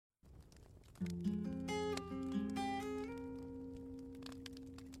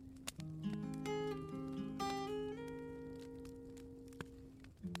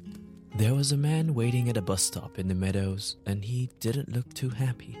There was a man waiting at a bus stop in the meadows, and he didn't look too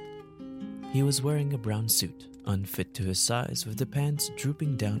happy. He was wearing a brown suit, unfit to his size, with the pants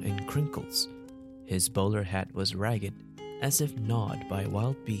drooping down in crinkles. His bowler hat was ragged, as if gnawed by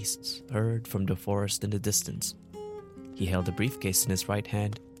wild beasts heard from the forest in the distance. He held a briefcase in his right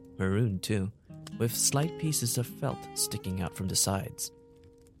hand, maroon too, with slight pieces of felt sticking out from the sides.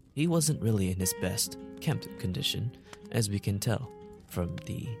 He wasn't really in his best, kempt condition, as we can tell from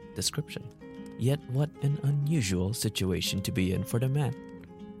the description. Yet what an unusual situation to be in for the man.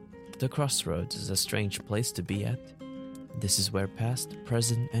 The crossroads is a strange place to be at. This is where past,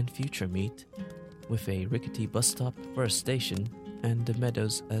 present, and future meet, with a rickety bus stop for a station and the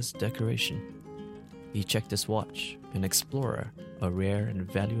meadows as decoration. He checked his watch, an explorer, a rare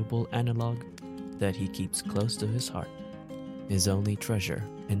and valuable analog that he keeps close to his heart, his only treasure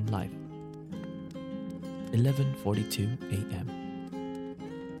in life. 11:42 a.m.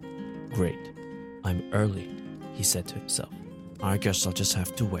 Great, I'm early, he said to himself. I guess I'll just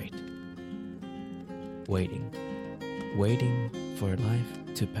have to wait. Waiting for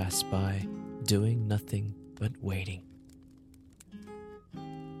life to pass by, doing nothing but waiting.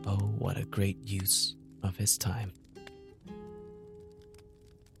 Oh, what a great use of his time.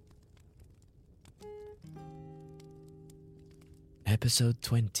 Episode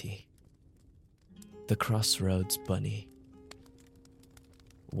 20. The Crossroads Bunny.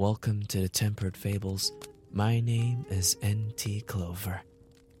 Welcome to the Tempered Fables. My name is N.T. Clover.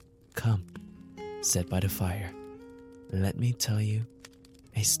 Come, sit by the fire. Let me tell you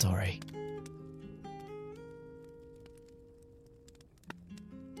a story.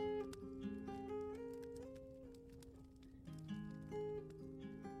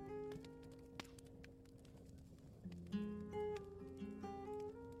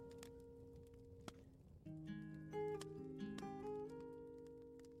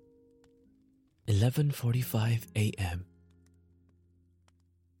 "11:45 a.m.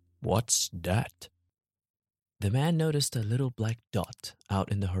 What's that?" The man noticed a little black dot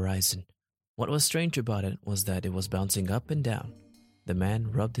out in the horizon. What was strange about it was that it was bouncing up and down. The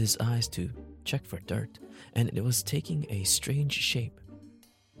man rubbed his eyes to check for dirt, and it was taking a strange shape.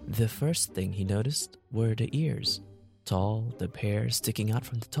 The first thing he noticed were the ears, tall, the hair sticking out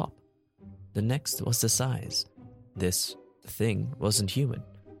from the top. The next was the size. This thing wasn't human,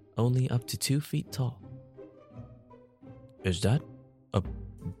 only up to 2 feet tall. Is that a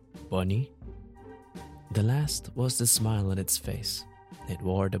bunny? The last was the smile on its face. It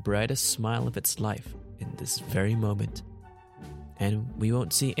wore the brightest smile of its life in this very moment. And we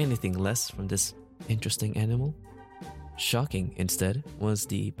won't see anything less from this interesting animal. Shocking, instead, was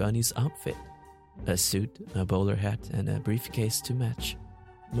the bunny's outfit. A suit, a bowler hat, and a briefcase to match.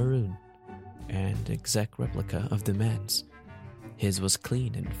 Maroon. And exact replica of the man's. His was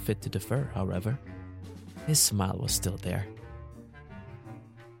clean and fit to the fur, however. His smile was still there.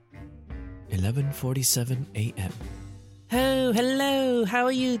 11:47 a.m. Oh, hello! How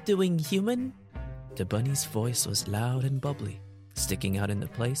are you doing, human? The bunny's voice was loud and bubbly, sticking out in a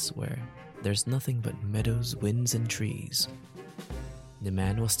place where there's nothing but meadows, winds, and trees. The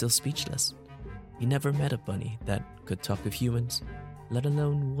man was still speechless. He never met a bunny that could talk with humans, let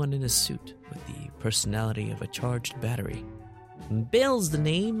alone one in a suit with the personality of a charged battery. Bill's the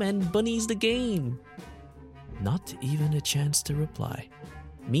name and Bunny's the game. Not even a chance to reply.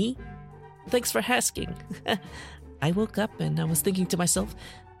 Me? Thanks for asking. I woke up and I was thinking to myself,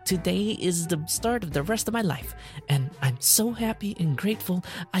 today is the start of the rest of my life, and I'm so happy and grateful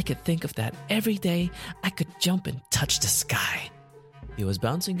I could think of that every day. I could jump and touch the sky. He was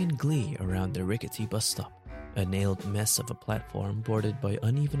bouncing in glee around the rickety bus stop, a nailed mess of a platform bordered by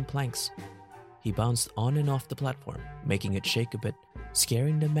uneven planks. He bounced on and off the platform, making it shake a bit,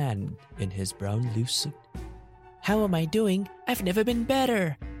 scaring the man in his brown loose suit. How am I doing? I've never been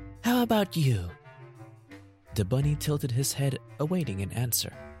better. How about you? The bunny tilted his head, awaiting an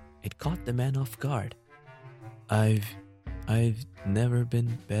answer. It caught the man off guard. I've never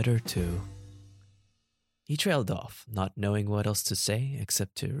been better too. He trailed off, not knowing what else to say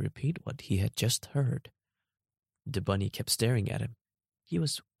except to repeat what he had just heard. The bunny kept staring at him. He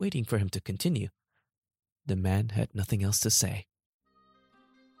was waiting for him to continue. The man had nothing else to say.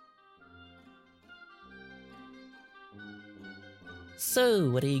 So,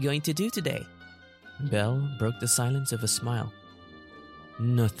 what are you going to do today? Belle broke the silence with a smile.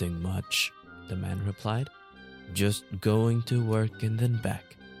 Nothing much, the man replied. Just going to work and then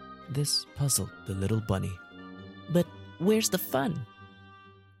back. This puzzled the little bunny. But where's the fun?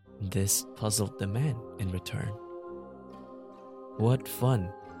 This puzzled the man in return. What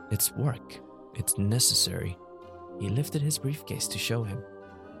fun. It's work. It's necessary. He lifted his briefcase to show him.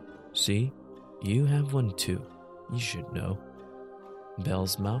 See, you have one too. You should know.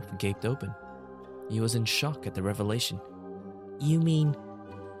 Bel's mouth gaped open. He was in shock at the revelation. You mean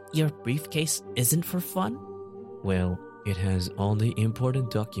your briefcase isn't for fun? Well, it has all the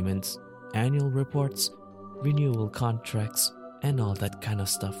important documents, annual reports, renewal contracts, and all that kind of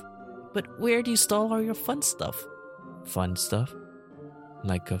stuff. But where do you store all your fun stuff? Fun stuff?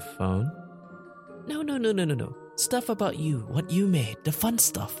 Like a phone? No. Stuff about you, what you made, the fun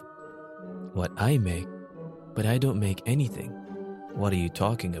stuff. What I make? But I don't make anything. What are you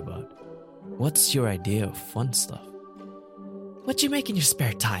talking about? What's your idea of fun stuff? What you make in your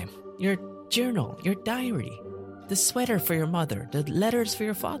spare time? Your journal, your diary, the sweater for your mother, the letters for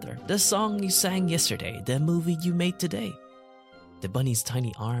your father, the song you sang yesterday, the movie you made today. The bunny's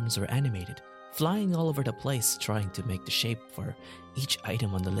tiny arms were animated, flying all over the place, trying to make the shape for each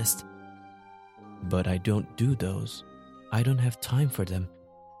item on the list. But I don't do those. I don't have time for them.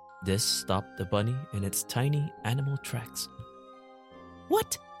 This stopped the bunny in its tiny animal tracks.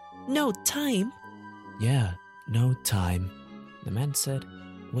 What? No time? Yeah, no time, the man said,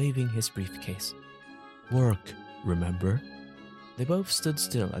 waving his briefcase. Work, remember? They both stood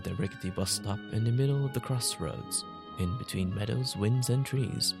still at the rickety bus stop in the middle of the crossroads, in between meadows, winds, and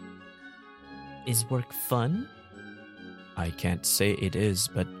trees. Is work fun? I can't say it is,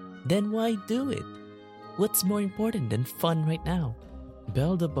 but then why do it? What's more important than fun right now?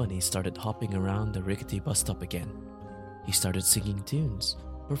 Bell the bunny started hopping around the rickety bus stop again. He started singing tunes,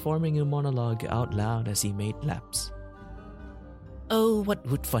 performing a monologue out loud as he made laps. Oh, what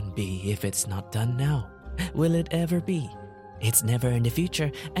would fun be if it's not done now? Will it ever be? It's never in the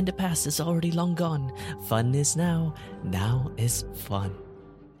future, and the past is already long gone. Fun is now. Now is fun.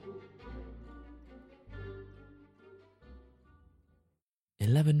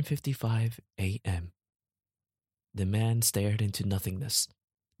 "11:55 a.m. The man stared into nothingness.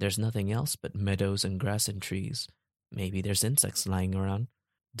 There's nothing else but meadows and grass and trees. Maybe there's insects lying around,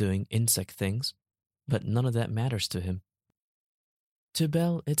 doing insect things, but none of that matters to him. To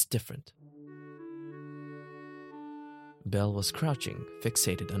Bell, it's different. Bell was crouching,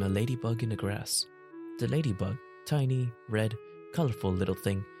 fixated on a ladybug in the grass. The ladybug, tiny, red, colorful little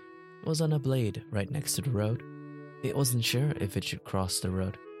thing, was on a blade right next to the road. It wasn't sure if it should cross the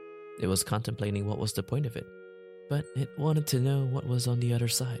road. It was contemplating what was the point of it, but it wanted to know what was on the other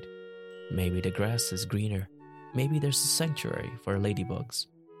side. Maybe the grass is greener. Maybe there's a sanctuary for ladybugs.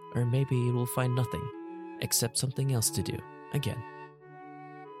 Or maybe it will find nothing, except something else to do, again.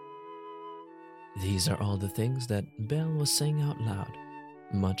 These are all the things that Bell was saying out loud,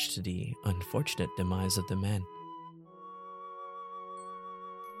 much to the unfortunate demise of the man.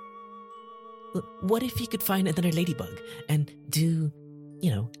 What if you could find another ladybug and do,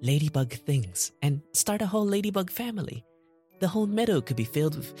 ladybug things and start a whole ladybug family? The whole meadow could be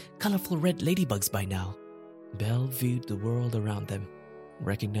filled with colorful red ladybugs by now. Bell viewed the world around them,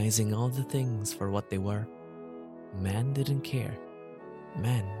 recognizing all the things for what they were. Man didn't care.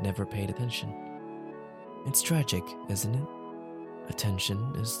 Man never paid attention. It's tragic, isn't it?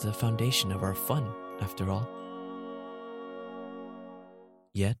 Attention is the foundation of our fun, after all.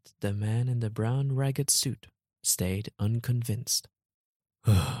 Yet the man in the brown ragged suit stayed unconvinced.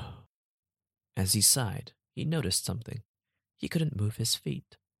 As he sighed, he noticed something. He couldn't move his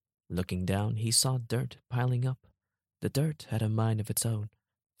feet. Looking down, he saw dirt piling up. The dirt had a mind of its own,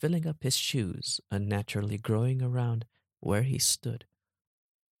 filling up his shoes, unnaturally growing around where he stood.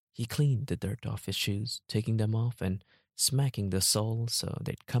 He cleaned the dirt off his shoes, taking them off and smacking the soles so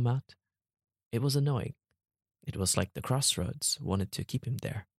they'd come out. It was annoying. It was like the crossroads wanted to keep him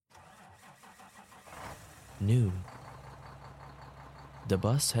there. Noon. The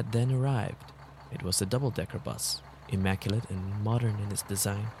bus had then arrived. It was a double-decker bus, immaculate and modern in its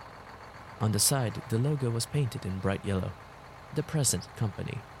design. On the side, the logo was painted in bright yellow. The Present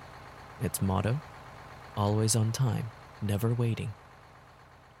Company. Its motto, always on time, never waiting.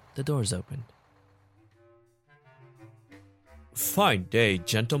 The doors opened. Fine day,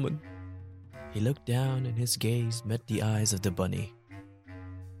 gentlemen. He looked down and his gaze met the eyes of the bunny.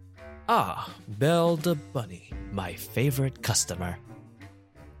 Ah, Bell the bunny, my favorite customer.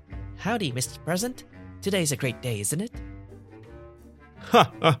 Howdy, Mr. Present. Today's a great day, isn't it?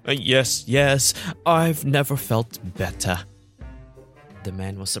 Yes, I've never felt better. The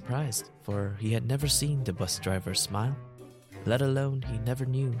man was surprised, for he had never seen the bus driver smile, let alone he never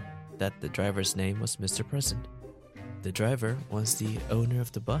knew that the driver's name was Mr. Present. The driver was the owner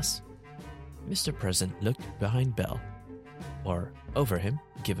of the bus. Mr. Present looked behind Bell, or over him,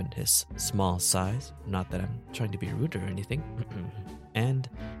 given his small size, not that I'm trying to be rude or anything, and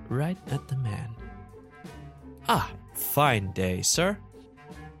right at the man. "Ah, fine day, sir."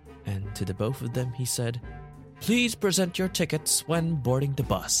 And to the both of them he said, "Please present your tickets when boarding the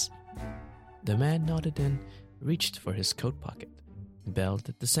bus." The man nodded and reached for his coat pocket. Belle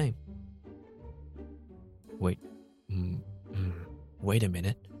did the same. Wait a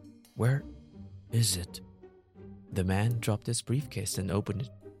minute. Where is it?" The man dropped his briefcase and opened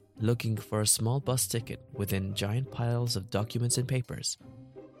it, looking for a small bus ticket within giant piles of documents and papers.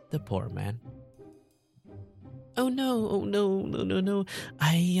 The poor man. Oh no.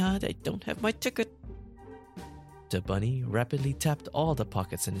 I don't have my ticket." The bunny rapidly tapped all the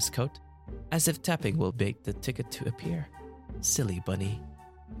pockets in his coat, as if tapping will make the ticket to appear. Silly bunny.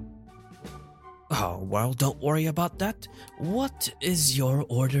 "Oh, well, don't worry about that. What is your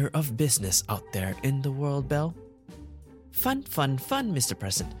order of business out there in the world, Belle?" Fun, Mr.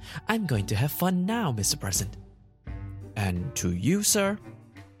 President. I'm going to have fun now, Mr. President." "And to you, sir?"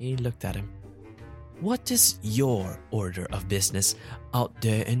 He looked at him. "What is your order of business out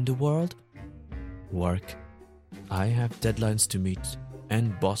there in the world?" "Work. I have deadlines to meet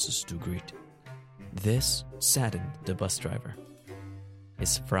and bosses to greet." This saddened the bus driver.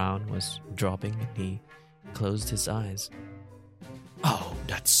 His frown was dropping and he closed his eyes. "Oh,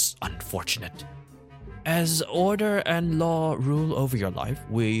 that's unfortunate. As order and law rule over your life,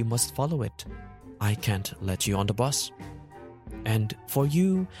 we must follow it. I can't let you on the bus. And for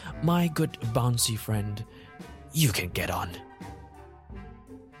you, my good bouncy friend, you can get on."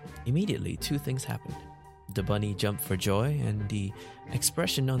 Immediately, two things happened. The bunny jumped for joy, and the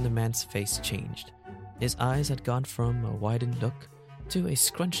expression on the man's face changed. His eyes had gone from a widened look to a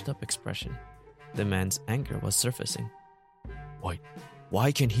scrunched-up expression. The man's anger was surfacing.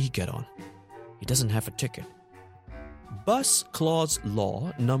 Why can he get on? He doesn't have a ticket." Bus Clause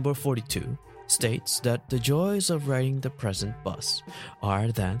Law number 42 states that the joys of riding the present bus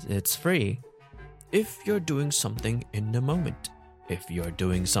are that it's free. If you're doing something in the moment, if you're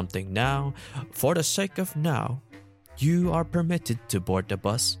doing something now, for the sake of now, you are permitted to board the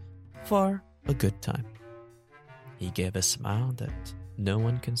bus for a good time. He gave a smile that no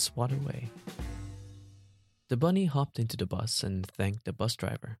one can swat away. The bunny hopped into the bus and thanked the bus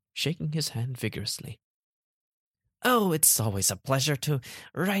driver, shaking his hand vigorously. "Oh, it's always a pleasure to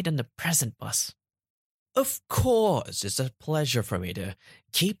ride on the present bus." "Of course, it's a pleasure for me to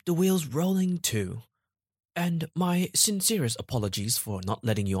keep the wheels rolling too. And my sincerest apologies for not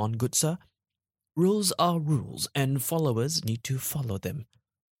letting you on, good sir. Rules are rules, and followers need to follow them."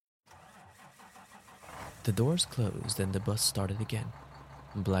 The doors closed and the bus started again.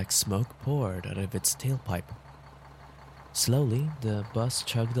 Black smoke poured out of its tailpipe. Slowly, the bus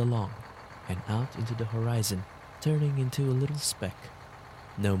chugged along and out into the horizon, turning into a little speck.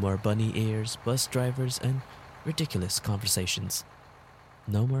 No more bunny ears, bus drivers, and ridiculous conversations.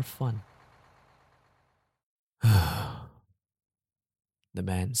 No more fun. The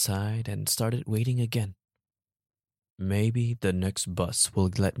man sighed and started waiting again. Maybe the next bus will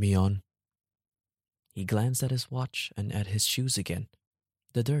let me on. He glanced at his watch and at his shoes again.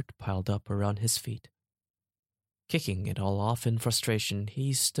 The dirt piled up around his feet. Kicking it all off in frustration,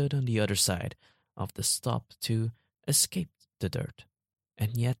 he stood on the other side of the stop to escape the dirt,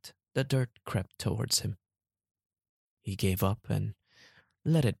 and yet the dirt crept towards him. He gave up and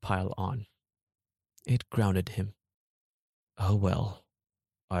let it pile on. It grounded him. Oh well,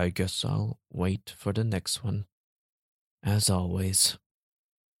 I guess I'll wait for the next one. As always.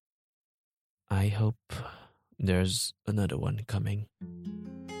 I hope there's another one coming.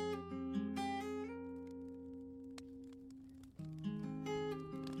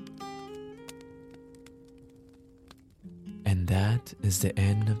 And that is the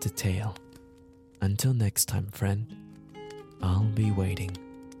end of the tale. Until next time, friend, I'll be waiting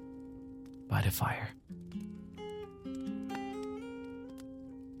by the fire.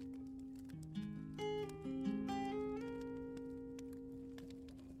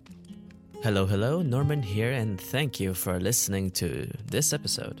 Hello, Norman here, and thank you for listening to this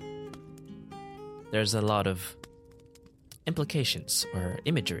episode. There's a lot of implications or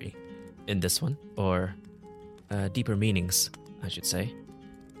imagery in this one, or deeper meanings, I should say,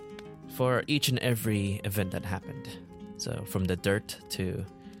 for each and every event that happened. So from the dirt to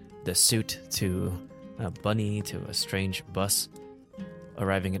the suit to a bunny to a strange bus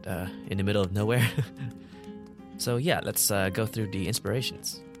arriving at in the middle of nowhere. So yeah, let's go through the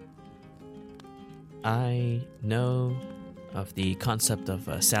inspirations. I know of the concept of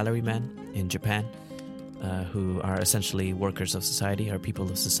a salaryman in Japan, who are essentially workers of society or people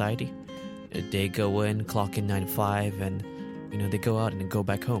of society. They go in, clock in 9 to 5, and they go out and go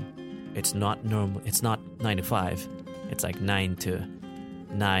back home. It's not normal. It's not 9 to 5. It's like 9 to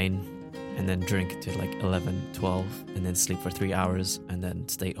 9, and then drink to like 11, 12, and then sleep for 3 hours, and then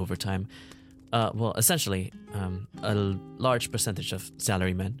stay overtime. Well, essentially, a large percentage of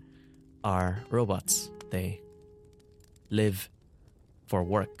salarymen are robots. They live for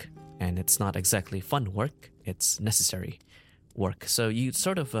work, and it's not exactly fun work. It's necessary work. So you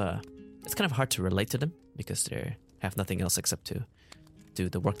sort of, it's kind of hard to relate to them because they have nothing else except to do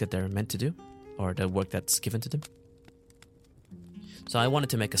the work that they're meant to do, or the work that's given to them. So I wanted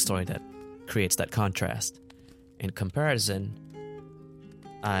to make a story that creates that contrast. In comparison,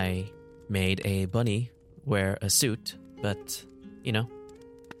 I made a bunny wear a suit, but,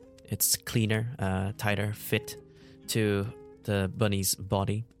 it's cleaner, tighter fit to the bunny's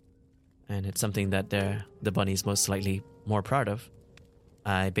body. And it's something that the bunny's most likely more proud of.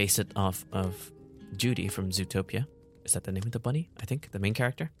 I based it off of Judy from Zootopia. Is that the name of the bunny? I think the main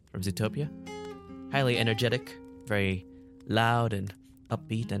character from Zootopia. Highly energetic, very loud and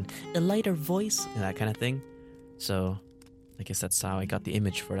upbeat, and a lighter voice and that kind of thing. So I guess that's how I got the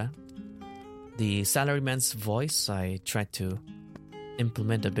image for that. The salaryman's voice, I tried to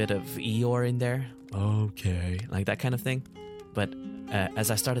implement a bit of Eeyore in there. Okay, like that kind of thing. But as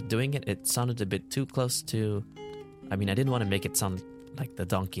I started doing it, it sounded a bit too close to... I didn't want to make it sound like the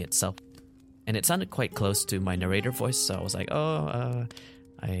donkey itself. And it sounded quite close to my narrator voice, so I was like, I'm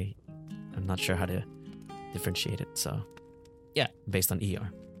not sure how to differentiate it. So, yeah, based on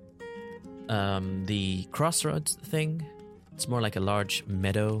Eeyore. The crossroads thing, it's more like a large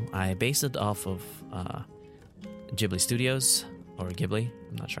meadow. I based it off of Ghibli Studios, or Ghibli.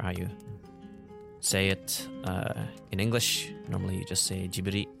 I'm not sure how you say it in English. Normally you just say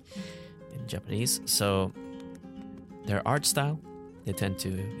Ghibli in Japanese. So their art style, they tend to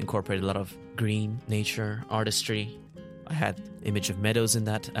incorporate a lot of green, nature, artistry. I had image of meadows in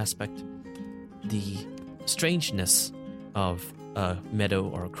that aspect. The strangeness of a meadow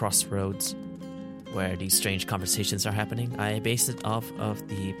or crossroads where these strange conversations are happening, I based it off of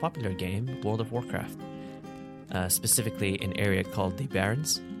the popular game World of Warcraft, specifically an area called the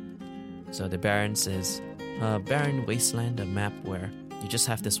Barrens. So the Barrens is a barren wasteland, a map where you just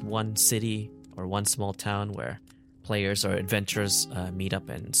have this one city or one small town where players or adventurers meet up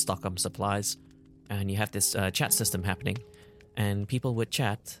and stock up supplies, and you have this chat system happening, and people would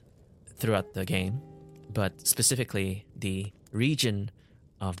chat throughout the game, but specifically the region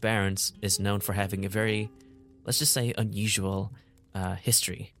of Barrens is known for having a very, let's just say, unusual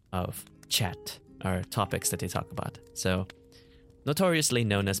history of chat or topics that they talk about. So notoriously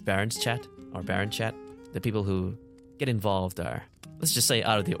known as Barrens chat or Baron chat, the people who get involved are, let's just say,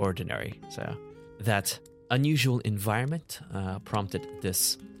 out of the ordinary. So that unusual environment prompted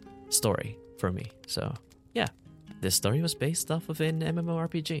this story for me. So yeah, this story was based off of an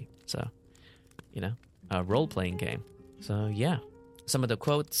MMORPG. So, a role-playing game. So yeah, some of the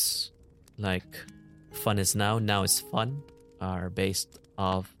quotes, like "fun is now, now is fun," are based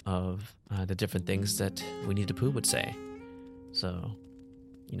off of the different things that Winnie the Pooh would say. So,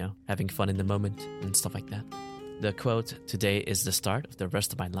 having fun in the moment and stuff like that. The quote, "Today is the start of the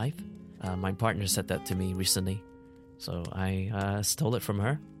rest of my life." My partner said that to me recently, so I stole it from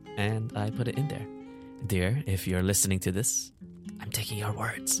her and I put it in there. Dear, if you're listening to this, I'm taking your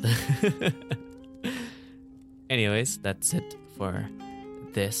words. Anyways, that's it for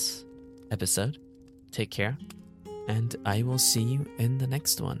this episode. Take care, and I will see you in the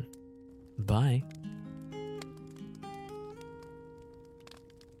next one. Bye.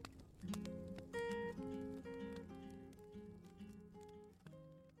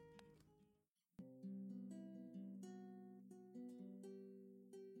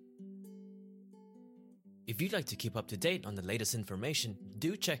 If you'd like to keep up to date on the latest information,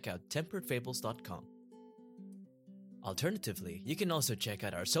 do check out temperedfables.com. Alternatively, you can also check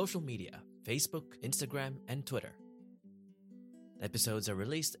out our social media, Facebook, Instagram, and Twitter. Episodes are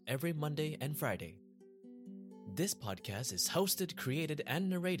released every Monday and Friday. This podcast is hosted, created, and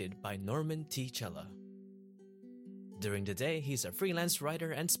narrated by Norman T. Chella. During the day, he's a freelance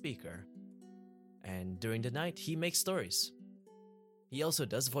writer and speaker. And during the night, he makes stories. He also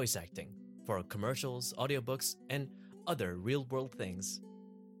does voice acting for commercials, audiobooks, and other real-world things.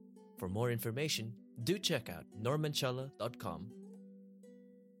 For more information, do check out normanchella.com.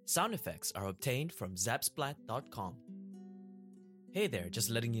 Sound effects are obtained from zapsplat.com. Hey there, just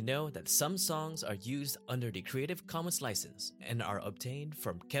letting you know that some songs are used under the Creative Commons license and are obtained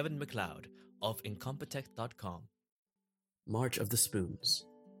from Kevin MacLeod of Incompetech.com. March of the Spoons,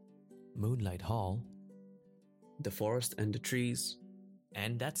 Moonlight Hall, The Forest and the Trees,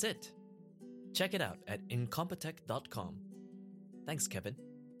 and that's it. Check it out at Incompetech.com. Thanks, Kevin.